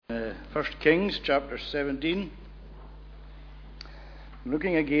1 Kings chapter 17,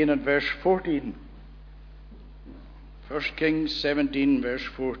 looking again at verse 14. 1 Kings 17, verse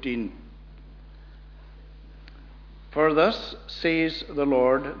 14. For thus says the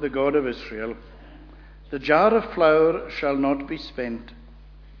Lord, the God of Israel, the jar of flour shall not be spent,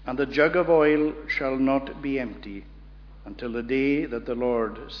 and the jug of oil shall not be empty, until the day that the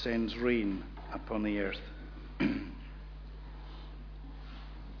Lord sends rain upon the earth.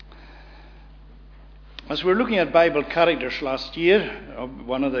 As we were looking at Bible characters last year,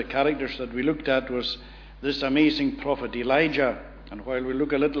 one of the characters that we looked at was this amazing prophet Elijah. And while we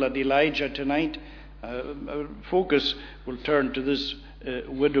look a little at Elijah tonight, our focus will turn to this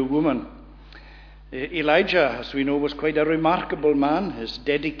widow woman. Elijah, as we know, was quite a remarkable man. His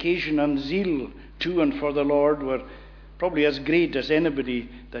dedication and zeal to and for the Lord were probably as great as anybody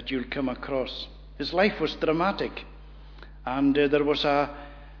that you'll come across. His life was dramatic, and there was an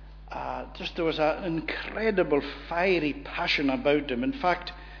incredible fiery passion about him. In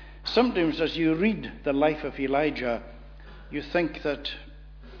fact, sometimes as you read the life of Elijah, you think that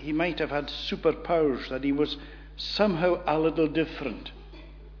he might have had superpowers, that he was somehow a little different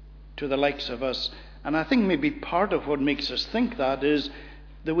to the likes of us. And I think maybe part of what makes us think that is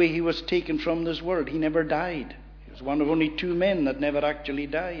the way he was taken from this world. He never died. He was one of only two men that never actually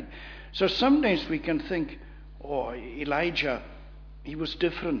died. So sometimes we can think, oh, Elijah, he was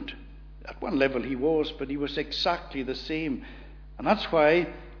different. At one level he was, but he was exactly the same. And that's why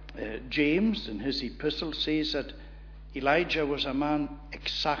James in his epistle says that Elijah was a man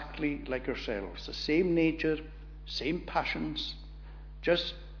exactly like ourselves. The same nature, same passions,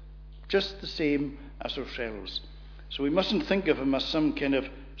 just the same as ourselves. So we mustn't think of him as some kind of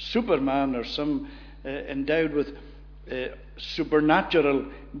superman or some endowed with supernatural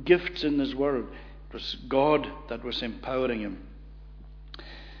gifts in this world. It was God that was empowering him.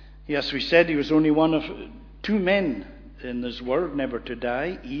 Yes, we said he was only one of two men in this world never to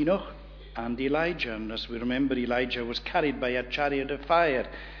die, Enoch and Elijah. And as we remember, Elijah was carried by a chariot of fire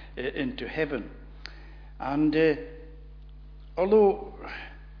into heaven. And although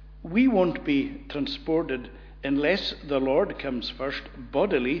we won't be transported unless the Lord comes first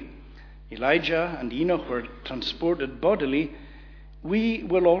bodily, Elijah and Enoch were transported bodily, we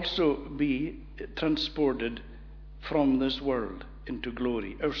will also be transported from this world into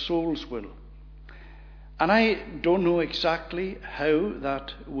glory. Our souls will. And I don't know exactly how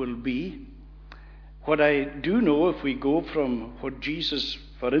that will be. What I do know, if we go from what Jesus,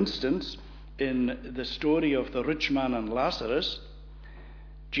 for instance, in the story of the rich man and Lazarus,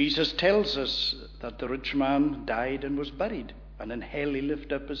 Jesus tells us that the rich man died and was buried, and in hell he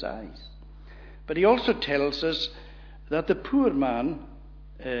lifted up his eyes. But he also tells us that the poor man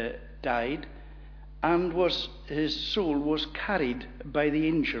died, and his soul was carried by the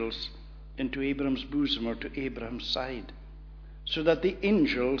angels into Abraham's bosom, or to Abraham's side, so that the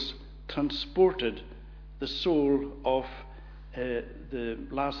angels transported the soul of the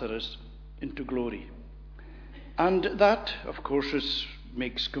Lazarus into glory. And that, of course,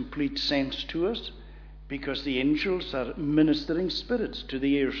 makes complete sense to us, because the angels are ministering spirits to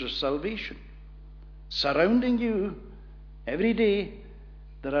the heirs of salvation. Surrounding you every day,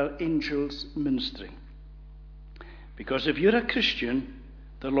 there are angels ministering. Because if you're a Christian,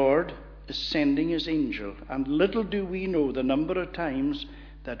 the Lord is sending his angel. And little do we know the number of times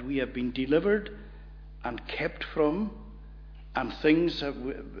that we have been delivered and kept from, and things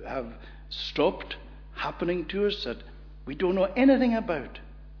have stopped happening to us that we don't know anything about.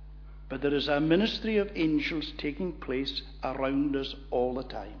 But there is a ministry of angels taking place around us all the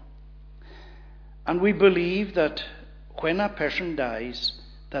time. And we believe that when a person dies,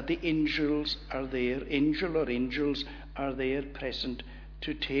 that the angels are there, angels are there present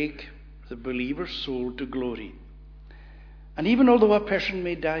to take the believer's soul to glory. And even although a person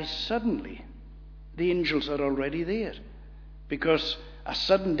may die suddenly, the angels are already there. Because a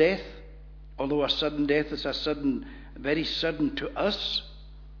sudden death, although a sudden death is very sudden to us,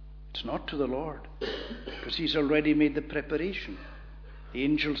 it's not to the Lord, because he's already made the preparation. The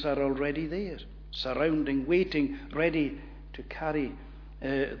angels are already there, surrounding, waiting, ready to carry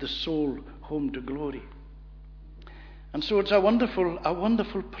the soul home to glory. And so it's a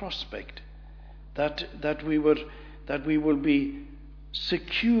wonderful prospect that we will be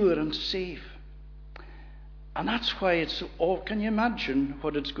secure and safe. And that's why it's all. Can you imagine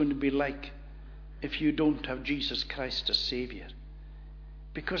what it's going to be like if you don't have Jesus Christ as Savior?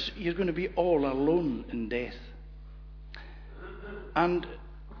 Because you're going to be all alone in death. And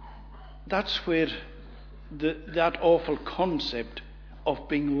that's where that awful concept of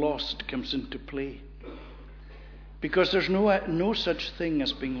being lost comes into play. Because there's no such thing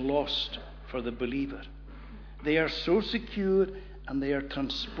as being lost for the believer. They are so secure and they are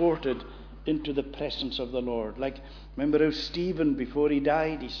transported into the presence of the Lord. Like, remember how Stephen, before he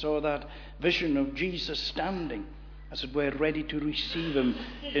died, he saw that vision of Jesus standing, as it were, ready to receive him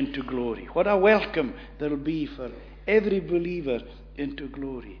into glory. What a welcome there'll be for every believer into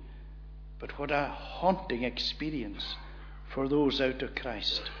glory. But what a haunting experience for those out of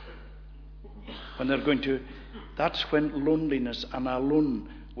Christ. When they're going to, that's when loneliness and alone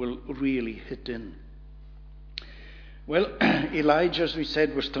will really hit in. Well, Elijah, as we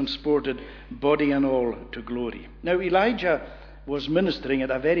said, was transported, body and all, to glory. Now, Elijah was ministering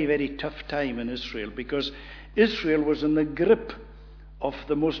at a very, very tough time in Israel, because Israel was in the grip of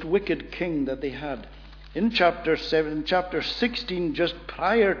the most wicked king that they had. In chapter 16, just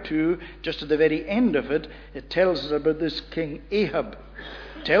at the very end of it, it tells us about this king Ahab.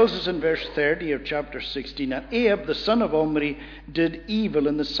 It tells us in verse 30 of chapter 16, and Ahab, the son of Omri, did evil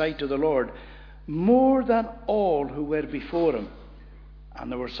in the sight of the Lord, more than all who were before him.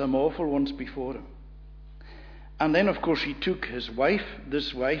 And there were some awful ones before him. And then, of course, he took his wife,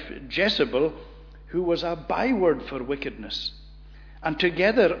 Jezebel, who was a byword for wickedness. And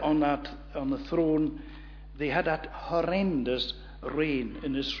together on the throne, they had that horrendous reign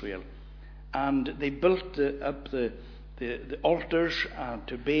in Israel. And they built up the altars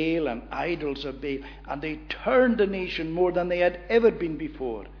to Baal and idols of Baal. And they turned the nation more than they had ever been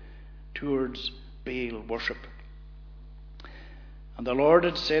before towards Baal worship. And the Lord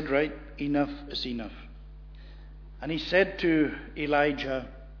had said, right, enough is enough. And he said to Elijah,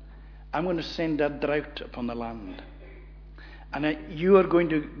 I'm going to send a drought upon the land. And you are going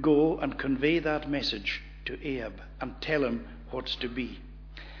to go and convey that message to Ahab and tell him what's to be.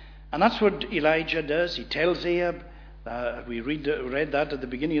 And that's what Elijah does. He tells Ahab, we read that at the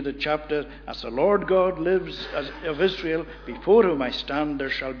beginning of the chapter, as the Lord God lives of Israel, before whom I stand,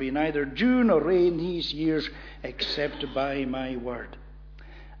 there shall be neither dew nor rain these years, except by my word.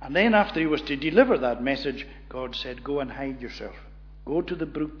 And then after he was to deliver that message, God said, go and hide yourself. Go to the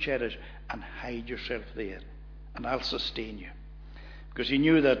brook Cherith and hide yourself there, and I'll sustain you. Because he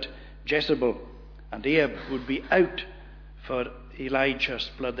knew that Jezebel and Ahab would be out for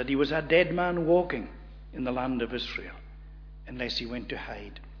Elijah's blood, that he was a dead man walking in the land of Israel, unless he went to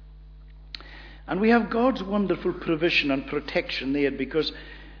hide. And we have God's wonderful provision and protection there, because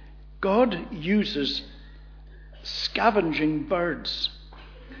God uses scavenging birds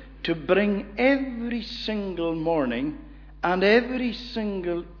to bring every single morning and every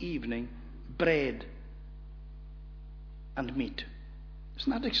single evening bread and meat.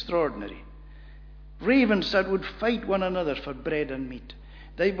 Isn't that extraordinary? Ravens that would fight one another for bread and meat.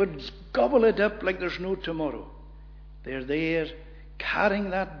 They would gobble it up like there's no tomorrow. They're there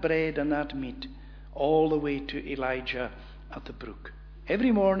carrying that bread and that meat all the way to Elijah at the brook.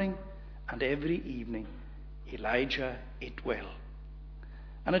 Every morning and every evening, Elijah ate well.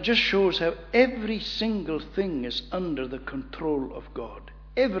 And it just shows how every single thing is under the control of God.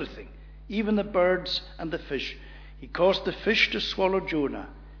 Everything, even the birds and the fish. He caused the fish to swallow Jonah,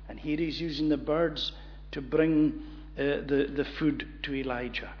 and here he's using the birds to bring the food to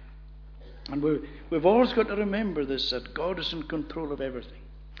Elijah. And we've always got to remember this, that God is in control of everything.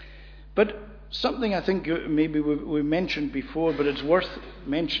 But something I think maybe we mentioned before, but it's worth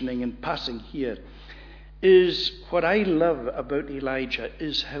mentioning in passing here, is what I love about Elijah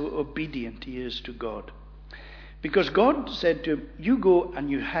is how obedient he is to God. Because God said to him, you go and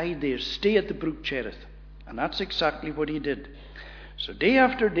you hide there, stay at the brook Cherith. And that's exactly what he did. So day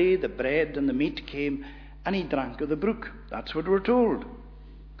after day the bread and the meat came, and he drank of the brook. That's what we're told.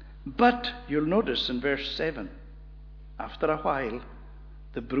 But you'll notice in verse 7, after a while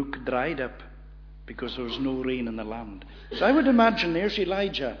the brook dried up because there was no rain in the land. So I would imagine there's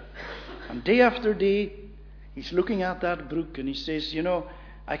Elijah, and day after day he's looking at that brook, and he says,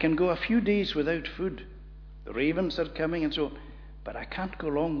 I can go a few days without food. The ravens are coming and so, but I can't go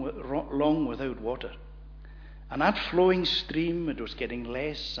long without water. And that flowing stream, it was getting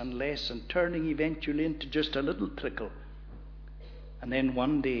less and less and turning eventually into just a little trickle. And then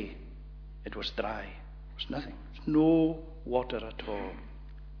one day it was dry. There was nothing. There was no water at all.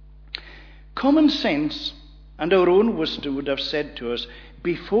 Common sense and our own wisdom would have said to us,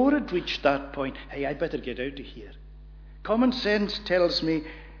 before it reached that point, hey, I better get out of here. Common sense tells me,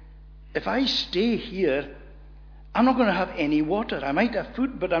 if I stay here, I'm not going to have any water. I might have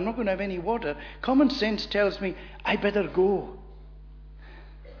food, but I'm not going to have any water. Common sense tells me, I better go.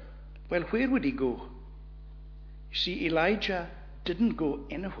 Well, where would he go? You see, Elijah didn't go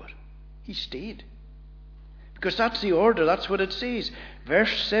anywhere. He stayed. Because that's the order, that's what it says.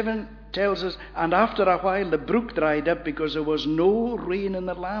 Verse 7 tells us, and after a while the brook dried up because there was no rain in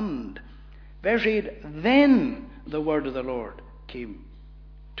the land. Verse 8, then the word of the Lord came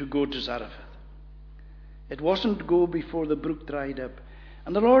to go to Zarephath. It wasn't go before the brook dried up.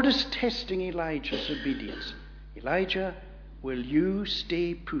 And the Lord is testing Elijah's obedience. Elijah, will you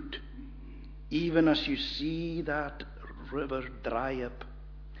stay put, even as you see that river dry up?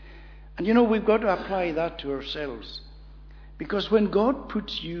 And we've got to apply that to ourselves. Because when God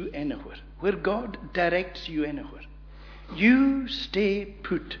puts you anywhere, where God directs you anywhere, you stay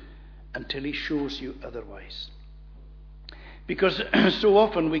put until he shows you otherwise. Because so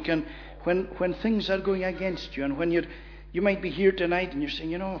often we can, when things are going against you, and when you might be here tonight and you're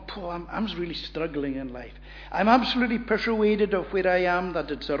saying, Paul, I'm really struggling in life. I'm absolutely persuaded of where I am, that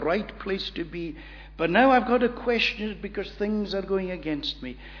it's the right place to be. But now I've got to question it because things are going against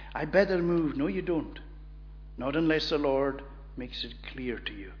me. I better move. No, you don't. Not unless the Lord makes it clear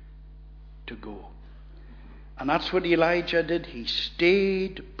to you to go. And that's what Elijah did. He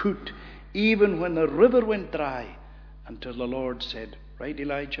stayed put, even when the river went dry, until the Lord said, right,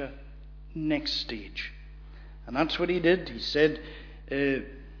 Elijah, next stage. And that's what he did. He said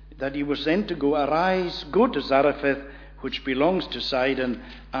that he was then to go, arise, go to Zarephath, which belongs to Sidon,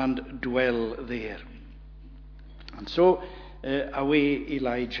 and dwell there. And so away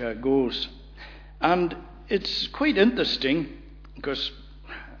Elijah goes. And it's quite interesting, because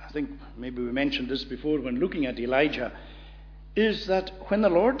I think maybe we mentioned this before when looking at Elijah, is that when the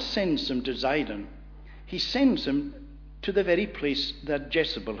Lord sends him to Sidon, he sends him to the very place that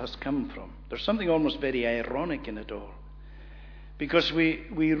Jezebel has come from. There's something almost very ironic in it all. Because we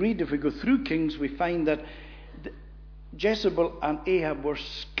read, if we go through Kings, we find that Jezebel and Ahab were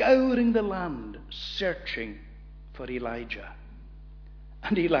scouring the land, searching for Elijah.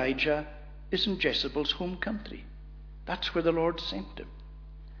 And Elijah is in Jezebel's home country. That's where the Lord sent him.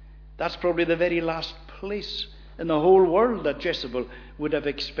 That's probably the very last place in the whole world that Jezebel would have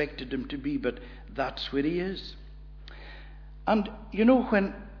expected him to be, but that's where he is. And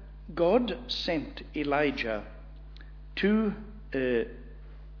when God sent Elijah to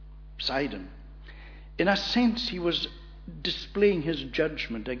Sidon, in a sense he was displaying his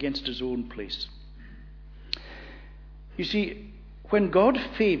judgment against his own place. You see, when God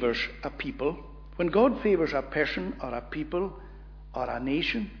favors a people, when God favors a person or a people or a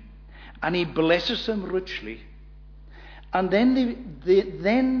nation, and he blesses them richly, and then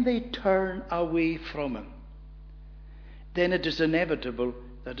they turn away from him, then it is inevitable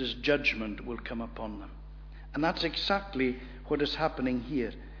that his judgment will come upon them. And that's exactly what is happening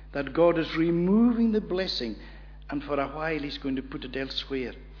here, that God is removing the blessing, and for a while he's going to put it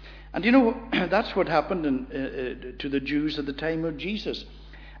elsewhere. And that's what happened to the Jews at the time of Jesus.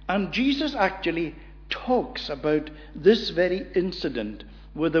 And Jesus actually talks about this very incident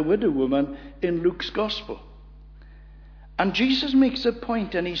with the widow woman in Luke's Gospel. And Jesus makes a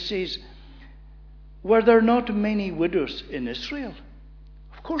point and he says, were there not many widows in Israel?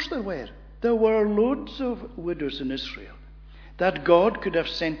 Of course there were. There were loads of widows in Israel that God could have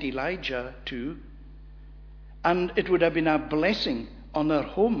sent Elijah to, and it would have been a blessing on their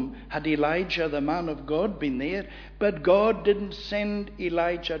home had Elijah, the man of God, been there. But God didn't send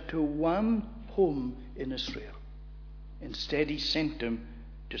Elijah to one home in Israel. Instead, he sent him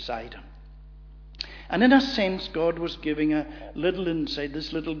to Sidon. And in a sense, God was giving a little insight,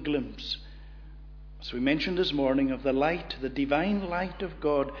 this little glimpse, as we mentioned this morning, of the light, the divine light of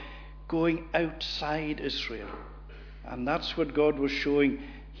God going outside Israel. And that's what God was showing.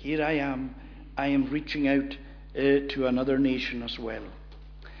 Here I am reaching out to another nation as well.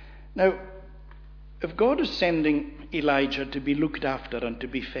 Now, if God is sending Elijah to be looked after and to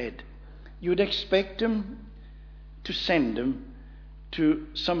be fed, you would expect him to send him to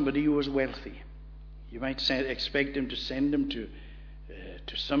somebody who was wealthy. You might expect him to send him to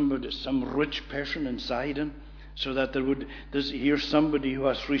some rich person in Sidon, so that here's somebody who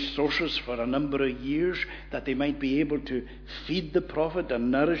has resources for a number of years, that they might be able to feed the prophet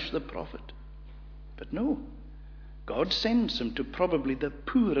and nourish the prophet. But no, God sends him to probably the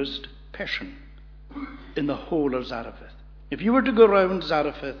poorest person in the whole of Zarephath. If you were to go around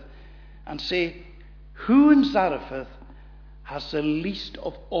Zarephath and say, who in Zarephath has the least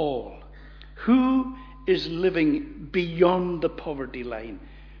of all? Who is living beyond the poverty line?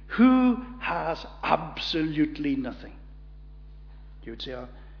 Who has absolutely nothing? You would say,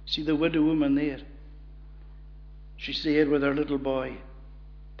 see the widow woman there. She's there with her little boy.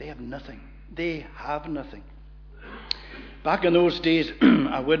 They have nothing. They have nothing. Back in those days,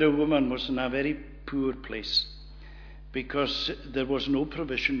 a widow woman was in a very poor place because there was no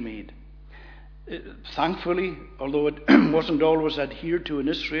provision made. Thankfully, although it wasn't always adhered to in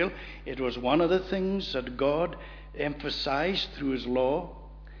Israel, it was one of the things that God emphasized through his law,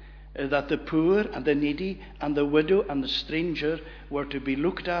 that the poor and the needy and the widow and the stranger were to be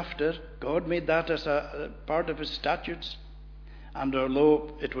looked after. God made that as a part of his statutes. And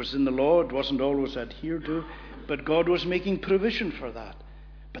although it was in the law, it wasn't always adhered to, but God was making provision for that.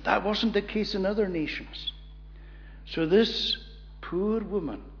 But that wasn't the case in other nations. So this poor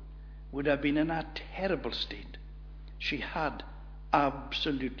woman would have been in a terrible state. She had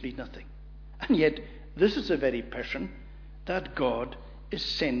absolutely nothing. And yet, this is the very person that God is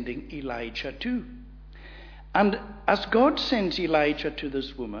sending Elijah to. And as God sends Elijah to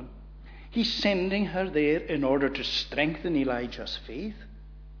this woman, he's sending her there in order to strengthen Elijah's faith.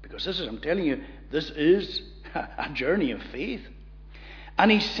 Because this is, I'm telling you, this is a journey of faith. And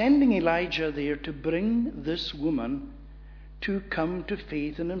he's sending Elijah there to bring this woman to come to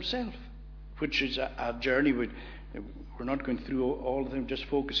faith in himself, which is a journey. We're not going through all of them, just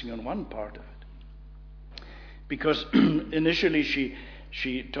focusing on one part of it. Because initially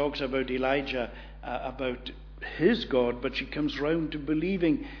she talks about Elijah, about his God, but she comes round to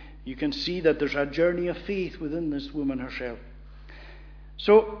believing. You can see that there's a journey of faith within this woman herself.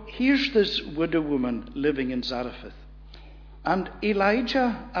 So here's this widow woman living in Zarephath. And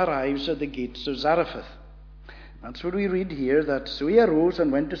Elijah arrives at the gates of Zarephath. That's what we read here, that so he arose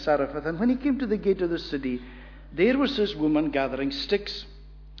and went to Zarephath, and when he came to the gate of the city, there was this woman gathering sticks.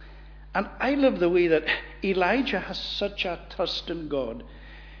 And I love the way that Elijah has such a trust in God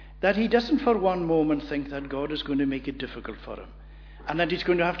that he doesn't for one moment think that God is going to make it difficult for him, and that he's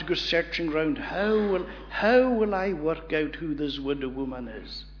going to have to go searching around, how will I work out who this widow woman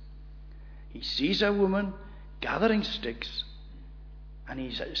is? He sees a woman gathering sticks, and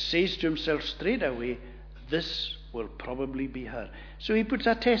he says to himself straight away, this will probably be her. So he puts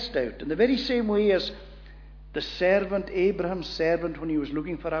a test out in the very same way as the servant, Abraham's servant, when he was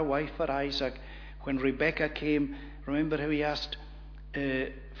looking for a wife for Isaac, when Rebekah came, remember how he asked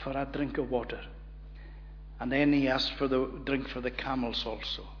for a drink of water. And then he asked for the drink for the camels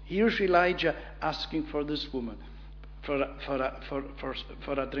also. Here's Elijah asking for this woman, for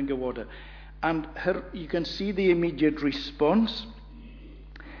a drink of water. And you can see the immediate response.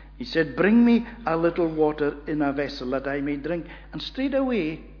 He said, bring me a little water in a vessel that I may drink. And straight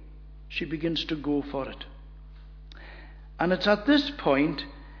away, she begins to go for it. And it's at this point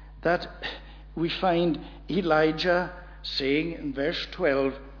that we find Elijah saying in verse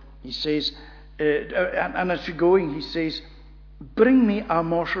 12, he says, and as you're going, he says, bring me a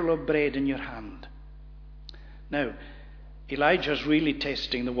morsel of bread in your hand. Now, Elijah's really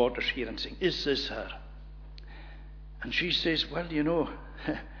testing the waters here and saying, is this her? And she says, well, you know,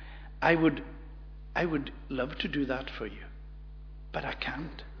 I would love to do that for you, but I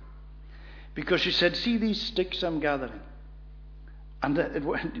can't. Because she said, see these sticks I'm gathering. And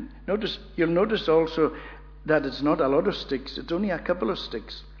you'll notice also that it's not a lot of sticks, it's only a couple of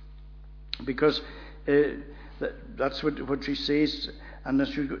sticks. Because that's what she says. And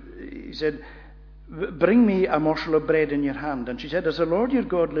he said, bring me a morsel of bread in your hand. And she said, as the Lord your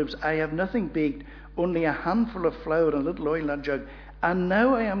God lives, I have nothing baked, only a handful of flour and a little oil in a jug. And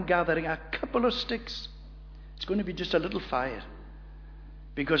now I am gathering a couple of sticks. It's going to be just a little fire.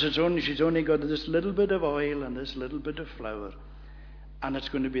 Because she's only got this little bit of oil and this little bit of flour. And it's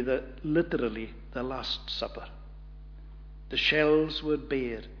going to be literally the Last Supper. The shelves were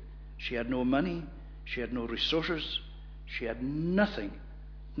bare. She had no money. She had no resources. She had nothing.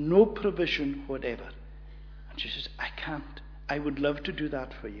 No provision whatever. And she says, I can't. I would love to do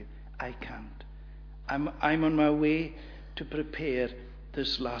that for you. I can't. I'm on my way to prepare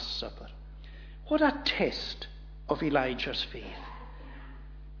this Last Supper. What a test of Elijah's faith.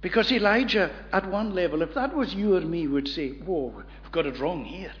 Because Elijah, at one level, if that was you or me, would say, whoa, we've got it wrong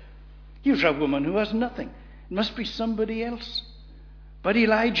here. Here's a woman who has nothing. It must be somebody else. But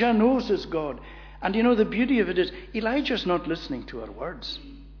Elijah knows his God. And you know, the beauty of it is, Elijah's not listening to her words.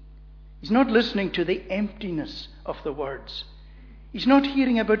 He's not listening to the emptiness of the words. He's not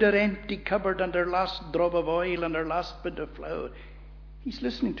hearing about her empty cupboard and her last drop of oil and her last bit of flour. He's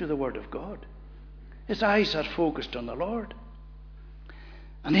listening to the word of God. His eyes are focused on the Lord.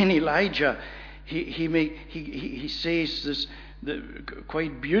 And then Elijah, he says this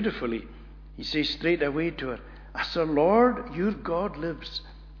quite beautifully. He says straight away to her, as the Lord your God lives,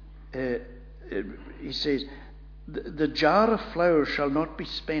 he says, the jar of flour shall not be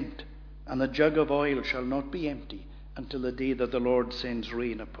spent, and the jug of oil shall not be empty, until the day that the Lord sends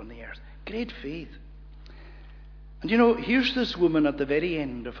rain upon the earth. Great faith. And you know, here's this woman at the very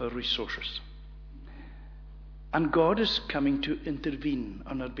end of her resources. And God is coming to intervene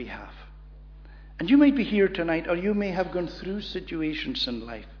on her behalf. And you might be here tonight, or you may have gone through situations in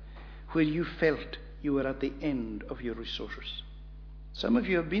life where you felt you were at the end of your resources. Some of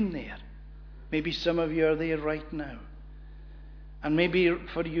you have been there. Maybe some of you are there right now. And maybe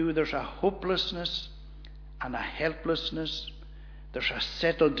for you there's a hopelessness and a helplessness. There's a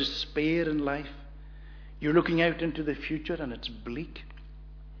settled despair in life. You're looking out into the future and it's bleak.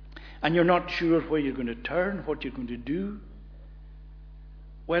 And you're not sure where you're going to turn, what you're going to do.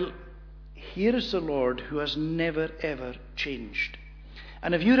 Well, here is the Lord who has never ever changed.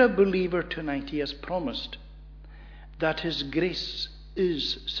 And if you're a believer tonight, He has promised that His grace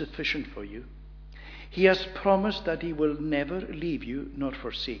is sufficient for you. He has promised that He will never leave you nor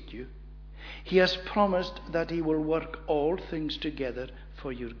forsake you. He has promised that He will work all things together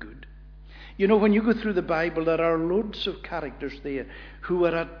for your good. You know, when you go through the Bible, there are loads of characters there who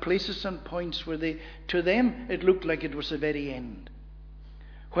were at places and points where to them it looked like it was the very end.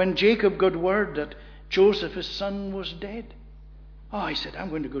 When Jacob got word that Joseph, his son, was dead, he said, I'm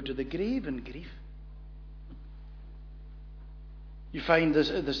going to go to the grave in grief. You find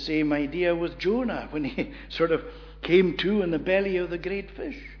the same idea with Jonah when he sort of came to in the belly of the great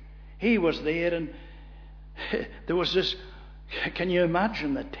fish. He was there, and there was this, can you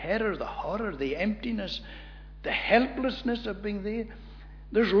imagine the terror, the horror, the emptiness, the helplessness of being there?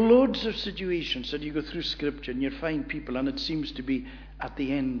 There's loads of situations that you go through Scripture and you find people, and it seems to be at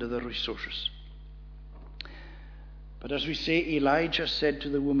the end of their resources. But as we say, Elijah said to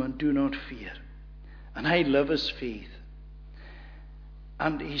the woman, do not fear. And I love his faith.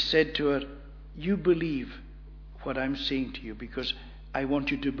 And he said to her, you believe what I'm saying to you, because I want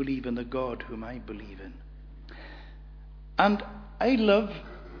you to believe in the God whom I believe in. And I love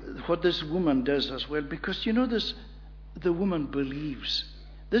what this woman does as well, because you know this, the woman believes.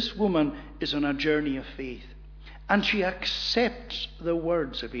 This woman is on a journey of faith, and she accepts the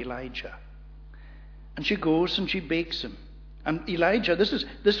words of Elijah. And she goes and she bakes him. And Elijah, this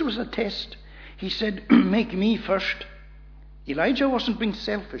was a test. He said, make me first. Elijah wasn't being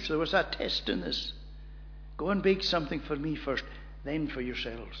selfish. There was a test in this. Go and bake something for me first, then for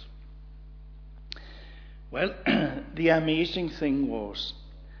yourselves. Well, the amazing thing was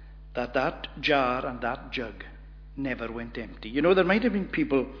that jar and that jug never went empty. You know, there might have been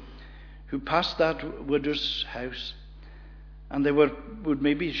people who passed that widow's house, and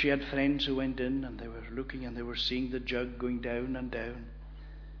maybe she had friends who went in, and they were looking and they were seeing the jug going down and down.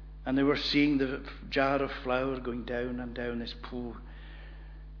 And they were seeing the jar of flour going down and down. This poor,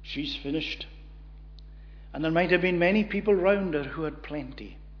 she's finished. And there might have been many people round her who had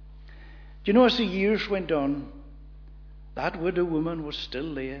plenty. Do you know, as the years went on, that widow woman was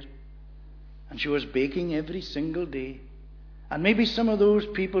still there. And she was baking every single day. And maybe some of those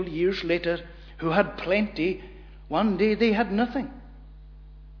people years later who had plenty, one day they had nothing.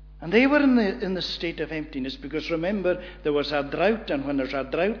 And they were in the state of emptiness, because remember, there was a drought, and when there's a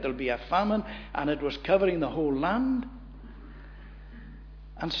drought there'll be a famine, and it was covering the whole land.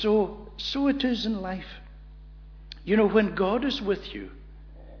 And so it is in life. You know, when God is with you,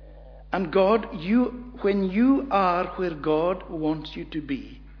 and when you are where God wants you to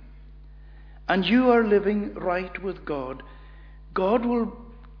be, and you are living right with God, God will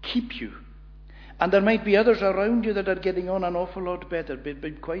keep you. And there might be others around you that are getting on an awful lot better, but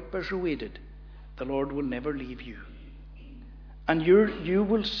be quite persuaded the Lord will never leave you. And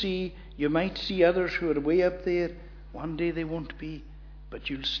you might see others who are way up there. One day they won't be, but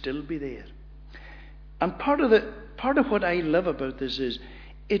you'll still be there. And part of what I love about this is,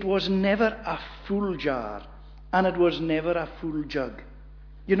 it was never a full jar, and it was never a full jug.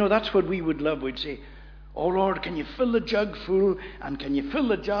 You know, that's what we would love. We'd say, oh Lord, can you fill the jug full, and can you fill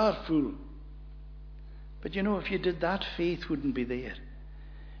the jar full? But you know, if you did that, faith wouldn't be there.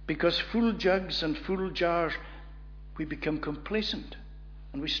 Because full jugs and full jars, we become complacent.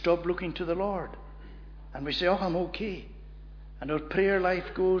 And we stop looking to the Lord. And we say, oh, I'm okay. And our prayer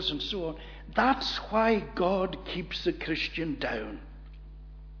life goes and so on. That's why God keeps the Christian down.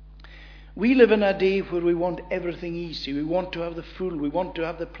 We live in a day where we want everything easy. We want to have the full. We want to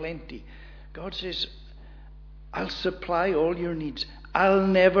have the plenty. God says, I'll supply all your needs. I'll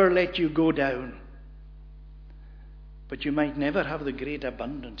never let you go down. But you might never have the great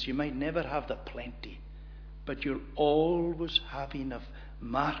abundance. You might never have the plenty. But you'll always have enough.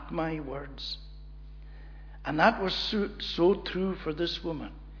 Mark my words. And that was so true for this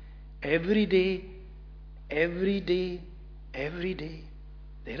woman. Every day, every day, every day.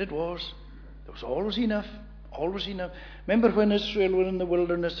 There it was. There was always enough. Always enough. Remember when Israel were in the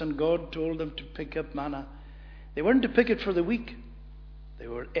wilderness and God told them to pick up manna? They weren't to pick it for the week. They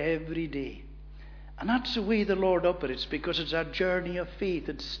were every day. And that's the way the Lord operates, because it's a journey of faith.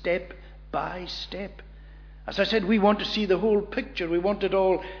 It's step by step. As I said, we want to see the whole picture. We want it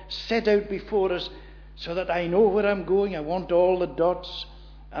all set out before us so that I know where I'm going. I want all the dots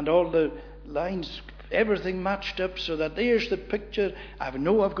and all the lines, everything matched up so that there's the picture. I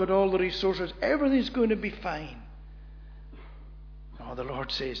know I've got all the resources. Everything's going to be fine. No, the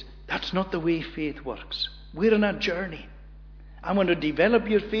Lord says, that's not the way faith works. We're on a journey. I'm going to develop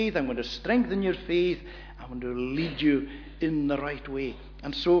your faith. I'm going to strengthen your faith. I'm going to lead you in the right way.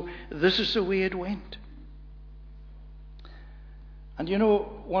 And so this is the way it went. And you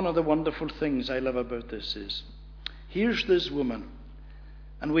know, one of the wonderful things I love about this is, here's this woman,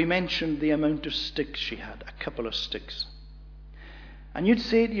 and we mentioned the amount of sticks she had, a couple of sticks. And you'd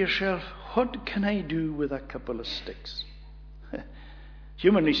say to yourself, what can I do with a couple of sticks?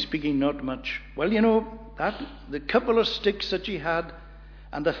 Humanly speaking, not much. Well, you know, the couple of sticks that she had,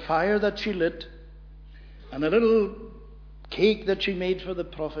 and the fire that she lit, and a little cake that she made for the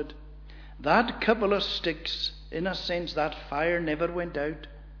prophet, that couple of sticks, in a sense, that fire never went out,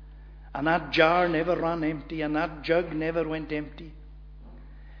 and that jar never ran empty, and that jug never went empty.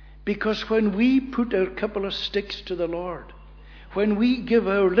 Because when we put our couple of sticks to the Lord, when we give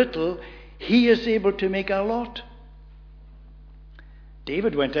our little, He is able to make a lot.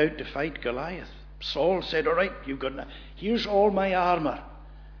 David went out to fight Goliath. Saul said, all right, here's all my armor.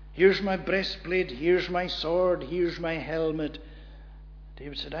 Here's my breastplate. Here's my sword. Here's my helmet.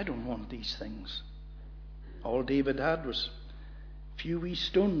 David said, I don't want these things. All David had was a few wee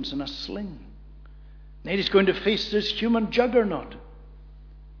stones and a sling. Now he's going to face this human juggernaut.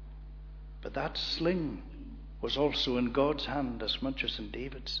 But that sling was also in God's hand as much as in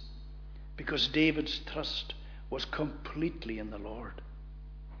David's, because David's trust was completely in the Lord.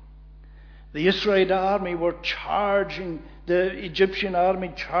 The Israelite army were charging, the Egyptian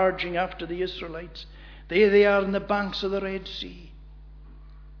army charging after the Israelites. There they are on the banks of the Red Sea.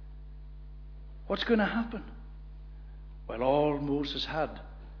 What's going to happen? Well, all Moses had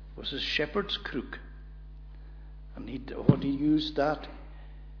was his shepherd's crook. And he used that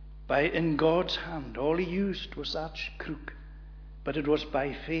in God's hand. All he used was that crook. But it was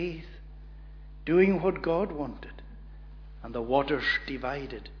by faith, doing what God wanted. And the waters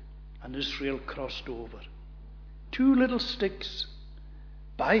divided, and Israel crossed over. 2 little sticks.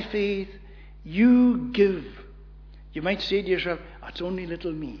 By faith, you give. You might say to yourself, it's only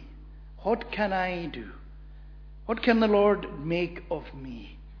little me. What can I do? What can the Lord make of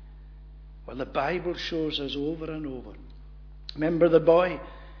me? Well, the Bible shows us over and over. Remember the boy?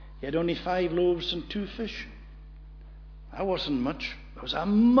 He had only 5 loaves and 2 fish. That wasn't much. There was a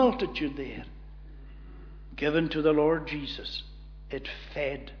multitude there. Given to the Lord Jesus, it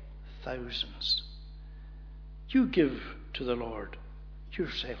fed thousands. You give to the Lord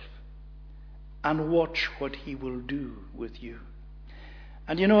yourself and watch what He will do with you.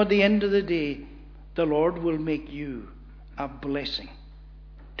 And you know, at the end of the day, the Lord will make you a blessing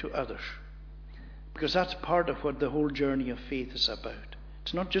to others. Because that's part of what the whole journey of faith is about.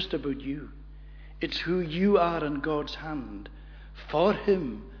 It's not just about you. It's who you are in God's hand for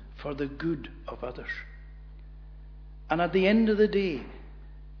Him, for the good of others. And at the end of the day,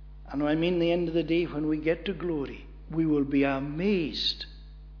 and I mean the end of the day when we get to glory, we will be amazed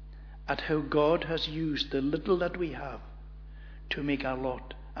at how God has used the little that we have to make a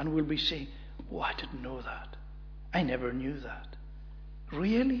lot. And we'll be saying, I didn't know that. I never knew that.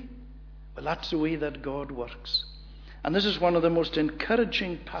 Really? Well, that's the way that God works. And this is one of the most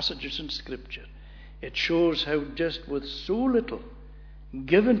encouraging passages in Scripture. It shows how just with so little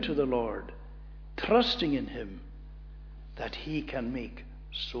given to the Lord, trusting in Him, that He can make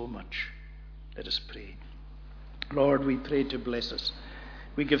so much. Let us pray. Lord, we pray to bless us.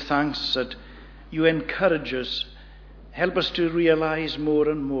 We give thanks that You encourage us. Help us to realize more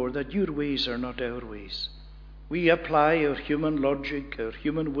and more that Your ways are not our ways. We apply our human logic, our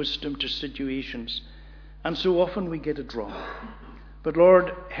human wisdom to situations, and so often we get it wrong. But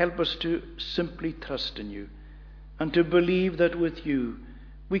Lord, help us to simply trust in You and to believe that with You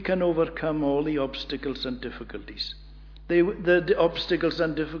we can overcome all the obstacles and difficulties. The obstacles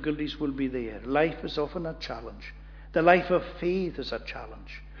and difficulties will be there. Life is often a challenge. The life of faith is a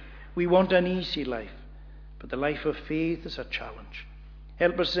challenge. We want an easy life, but the life of faith is a challenge.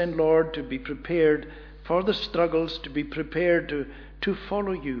 Help us then, Lord, to be prepared for the struggles, to be prepared to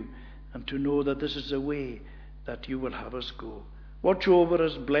follow You, and to know that this is the way that You will have us go. Watch over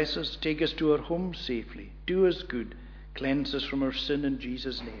us, bless us, take us to our home safely. Do us good, cleanse us from our sin in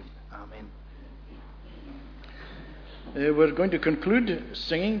Jesus' name. Amen. We're going to conclude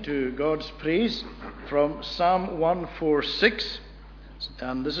singing to God's praise from Psalm 146.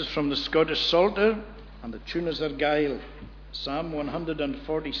 And this is from the Scottish Psalter, and the tune is Argyll. Psalm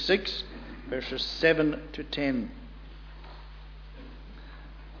 146. verses 7 to 10.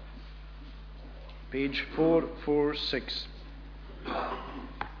 Page 446.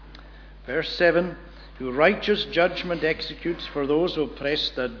 Verse 7, who righteous judgment executes for those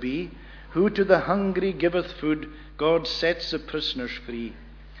oppressed that be, who to the hungry giveth food, God sets the prisoners free.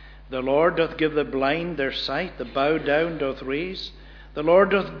 The Lord doth give the blind their sight, the bowed down doth raise. The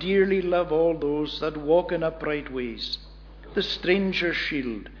Lord doth dearly love all those that walk in upright ways. The stranger's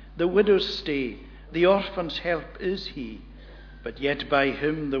shield, the widow's stay, the orphan's help is he. But yet by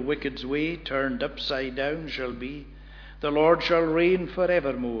him the wicked's way turned upside down shall be. The Lord shall reign for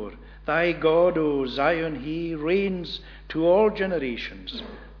evermore. Thy God, O Zion, he reigns to all generations.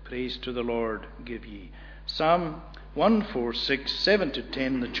 Praise to the Lord give ye. Psalm 146, 7 to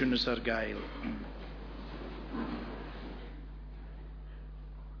 10, the tune is Argyle.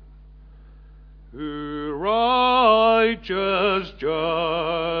 Who righteous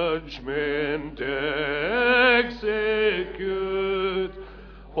judgment execute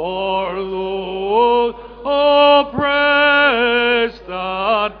for those oppressed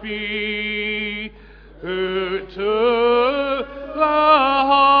that be, who to the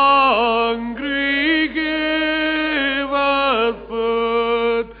hungry giveth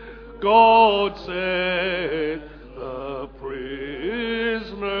food, God set the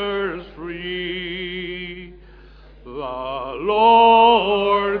prisoners free. The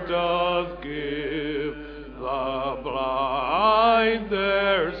Lord doth give the blind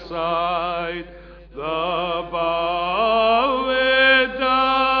their sight, the bowed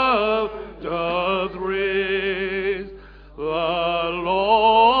doth raise. The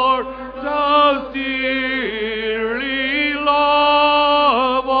Lord doth dearly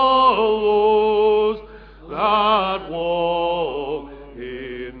love all those that walk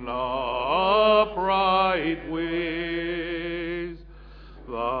in upright ways.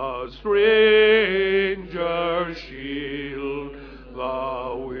 The stranger's shield,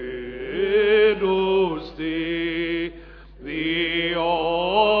 the widow's stay, the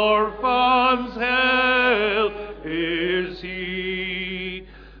orphan's help is he.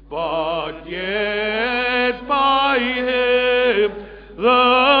 But yet by him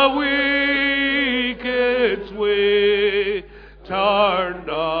the wicked's way turned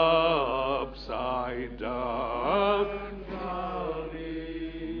upside down shall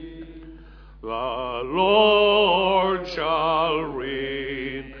be. The Lord shall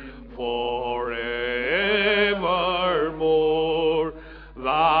reign forevermore.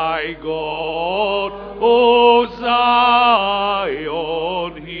 Thy God, O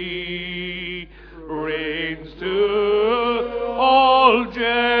Zion, he reigns to all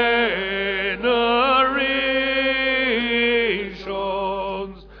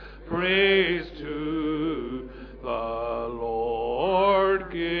generations. Praise to the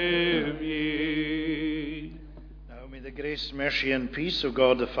Lord give ye. Now may the grace, mercy, and peace of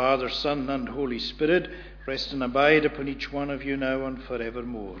God the Father, Son, and Holy Spirit rest and abide upon each one of you now and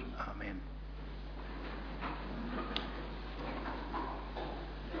forevermore. Amen.